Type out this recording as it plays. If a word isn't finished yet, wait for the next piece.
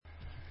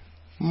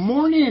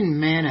Morning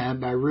Manna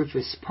by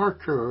Rufus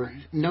Parker,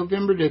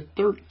 November the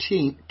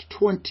 13th,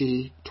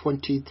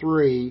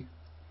 2023.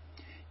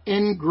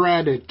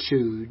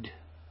 Ingratitude.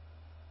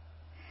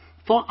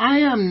 For I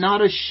am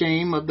not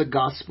ashamed of the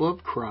gospel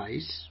of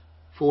Christ,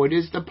 for it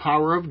is the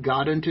power of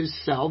God unto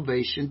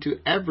salvation to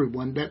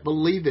everyone that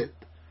believeth,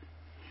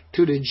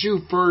 to the Jew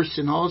first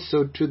and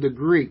also to the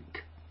Greek.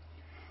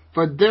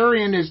 For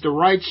therein is the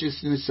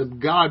righteousness of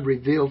God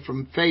revealed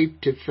from faith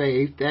to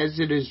faith, as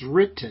it is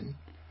written,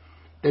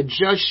 the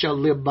just shall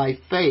live by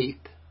faith.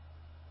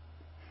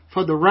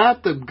 For the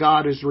wrath of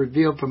God is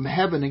revealed from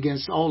heaven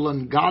against all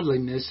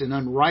ungodliness and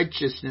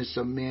unrighteousness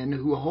of men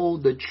who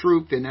hold the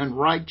truth in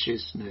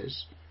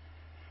unrighteousness,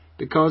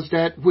 because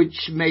that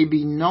which may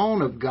be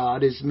known of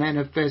God is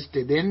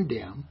manifested in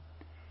them,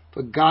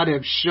 for God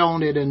hath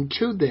shown it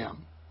unto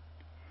them.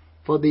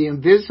 For the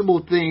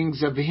invisible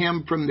things of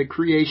him from the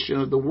creation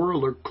of the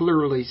world are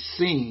clearly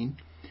seen,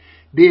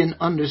 being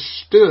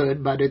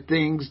understood by the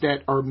things that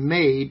are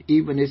made,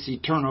 even his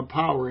eternal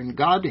power and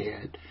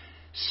Godhead,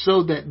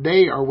 so that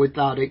they are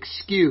without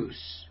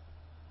excuse.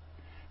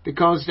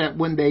 Because that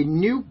when they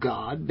knew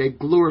God, they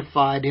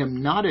glorified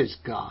him not as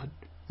God,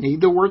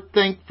 neither were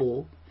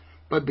thankful,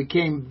 but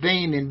became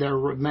vain in their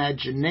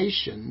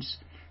imaginations,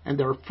 and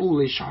their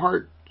foolish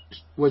heart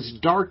was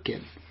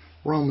darkened.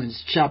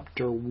 Romans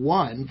chapter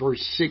 1,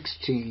 verse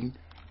 16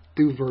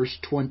 through verse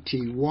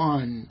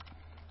 21.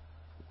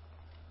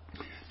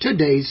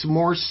 Today's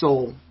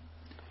morsel.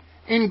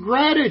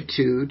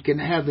 Ingratitude can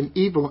have an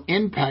evil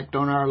impact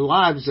on our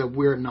lives if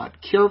we're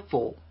not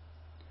careful.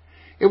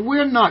 If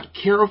we're not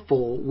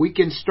careful, we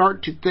can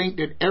start to think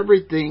that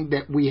everything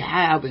that we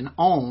have and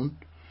own,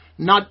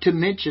 not to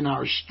mention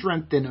our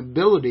strength and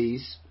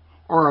abilities,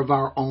 are of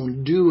our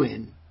own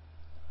doing.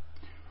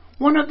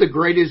 One of the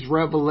greatest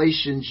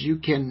revelations you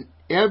can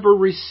ever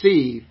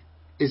receive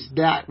is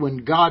that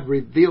when God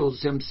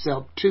reveals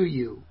himself to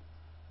you.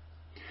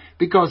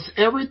 Because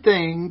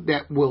everything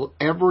that we'll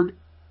ever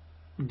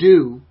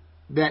do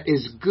that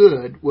is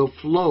good will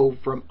flow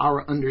from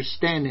our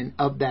understanding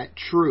of that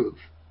truth.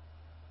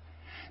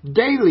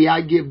 Daily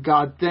I give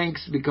God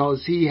thanks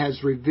because he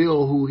has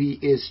revealed who he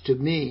is to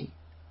me.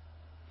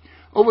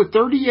 Over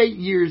 38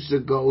 years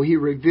ago, he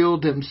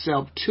revealed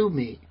himself to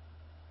me.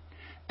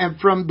 And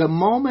from the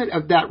moment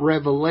of that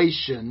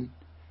revelation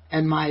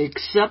and my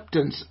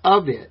acceptance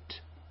of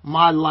it,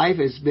 my life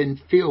has been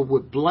filled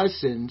with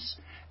blessings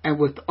and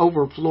with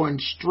overflowing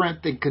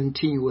strength and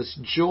continuous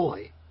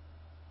joy.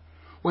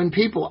 When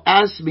people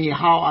ask me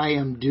how I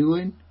am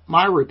doing,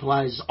 my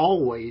reply is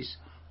always,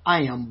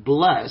 I am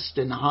blessed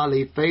and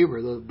highly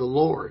favored of the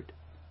Lord.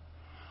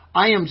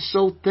 I am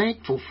so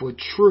thankful for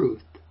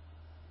truth.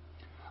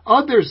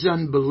 Others'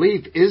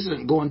 unbelief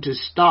isn't going to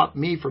stop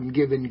me from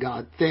giving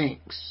God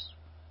thanks.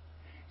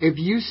 If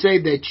you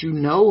say that you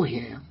know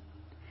him,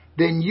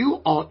 then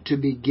you ought to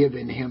be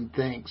giving him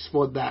thanks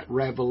for that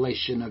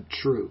revelation of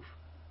truth.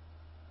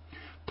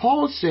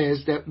 Paul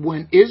says that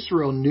when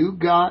Israel knew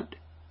God,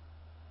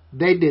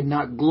 they did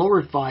not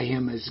glorify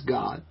him as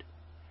God,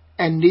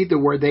 and neither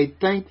were they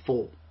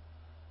thankful.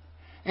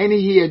 And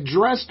he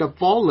addressed the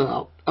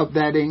fallout of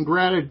that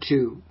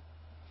ingratitude.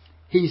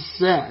 He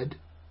said,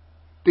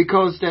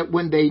 because that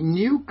when they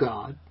knew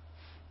God,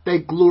 they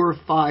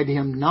glorified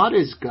him not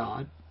as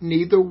God,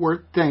 neither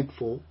were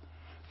thankful,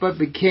 but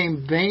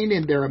became vain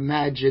in their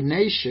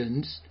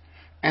imaginations,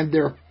 and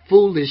their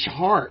foolish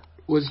heart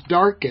was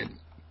darkened.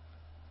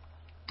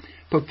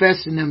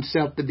 Professing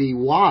themselves to be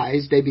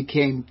wise, they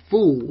became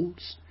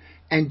fools,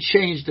 and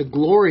changed the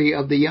glory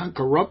of the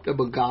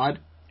uncorruptible God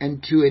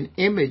into an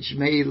image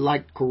made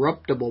like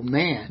corruptible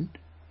man,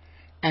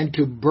 and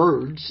to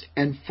birds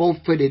and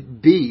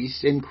four-footed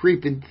beasts and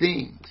creeping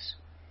things.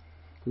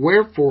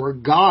 Wherefore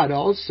God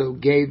also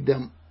gave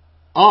them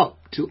up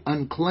to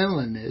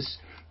uncleanness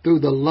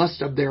through the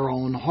lust of their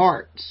own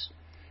hearts,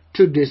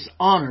 to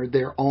dishonor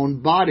their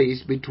own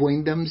bodies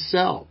between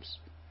themselves,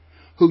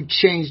 who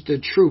changed the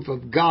truth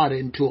of God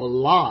into a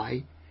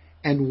lie,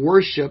 and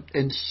worshipped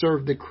and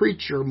served the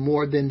creature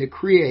more than the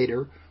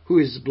Creator, who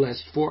is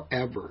blessed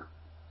forever.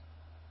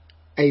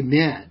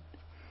 Amen.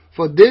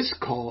 For this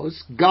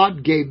cause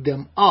God gave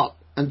them up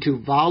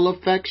unto vile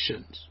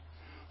affections.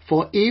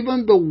 For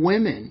even the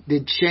women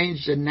did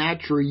change the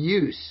natural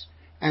use,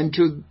 and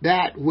to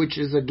that which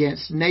is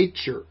against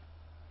nature.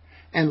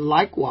 And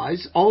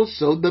likewise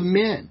also the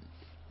men,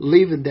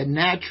 leaving the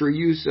natural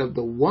use of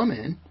the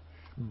woman,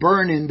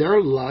 burn in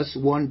their lust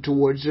one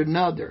towards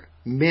another,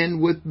 men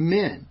with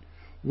men,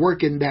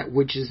 working that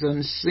which is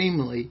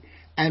unseemly,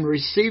 and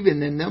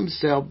receiving in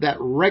themselves that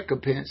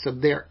recompense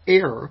of their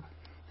error,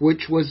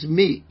 which was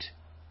meet.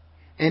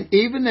 And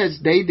even as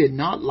they did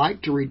not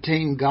like to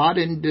retain God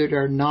in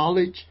their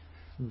knowledge,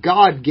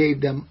 God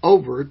gave them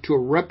over to a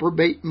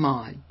reprobate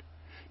mind,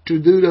 to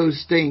do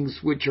those things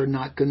which are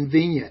not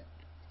convenient,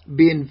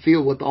 being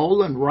filled with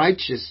all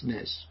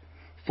unrighteousness,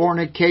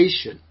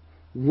 fornication,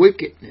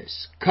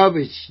 wickedness,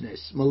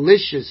 covetousness,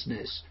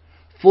 maliciousness,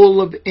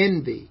 full of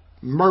envy,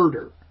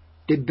 murder,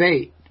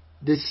 debate,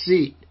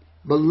 deceit,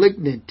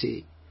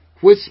 malignity,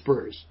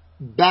 whispers,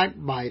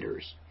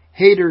 backbiters,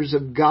 haters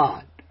of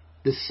God,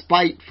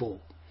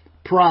 despiteful,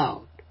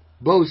 proud,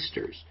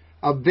 boasters,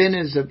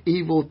 inventors of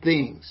evil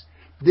things,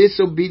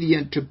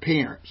 disobedient to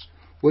parents,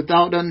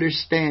 without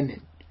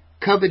understanding,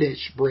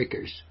 covetous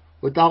breakers,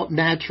 without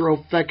natural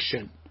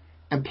affection,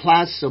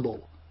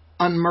 implacable,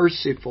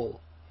 unmerciful,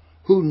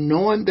 who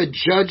knowing the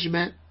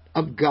judgment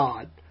of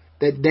God,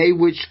 that they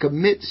which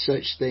commit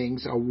such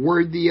things are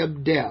worthy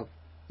of death,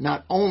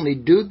 not only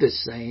do the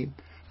same,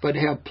 but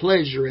have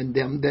pleasure in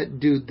them that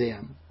do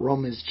them.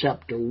 Romans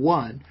chapter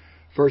 1,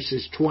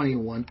 verses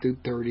 21 through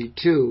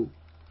 32.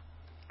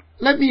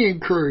 Let me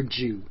encourage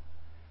you.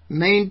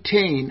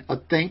 Maintain a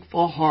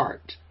thankful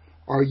heart,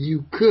 or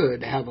you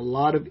could have a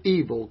lot of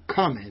evil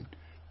coming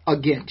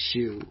against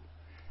you.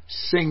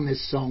 Sing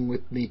this song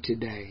with me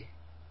today.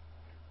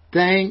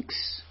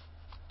 Thanks,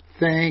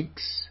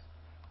 thanks,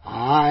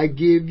 I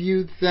give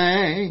you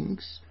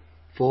thanks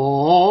for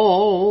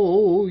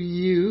all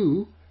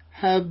you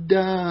have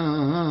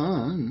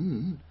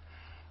done.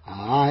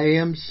 I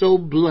am so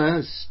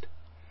blessed,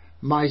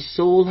 my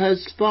soul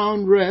has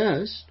found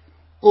rest.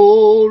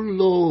 Oh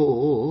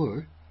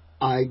Lord,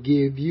 I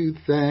give you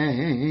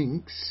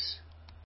thanks.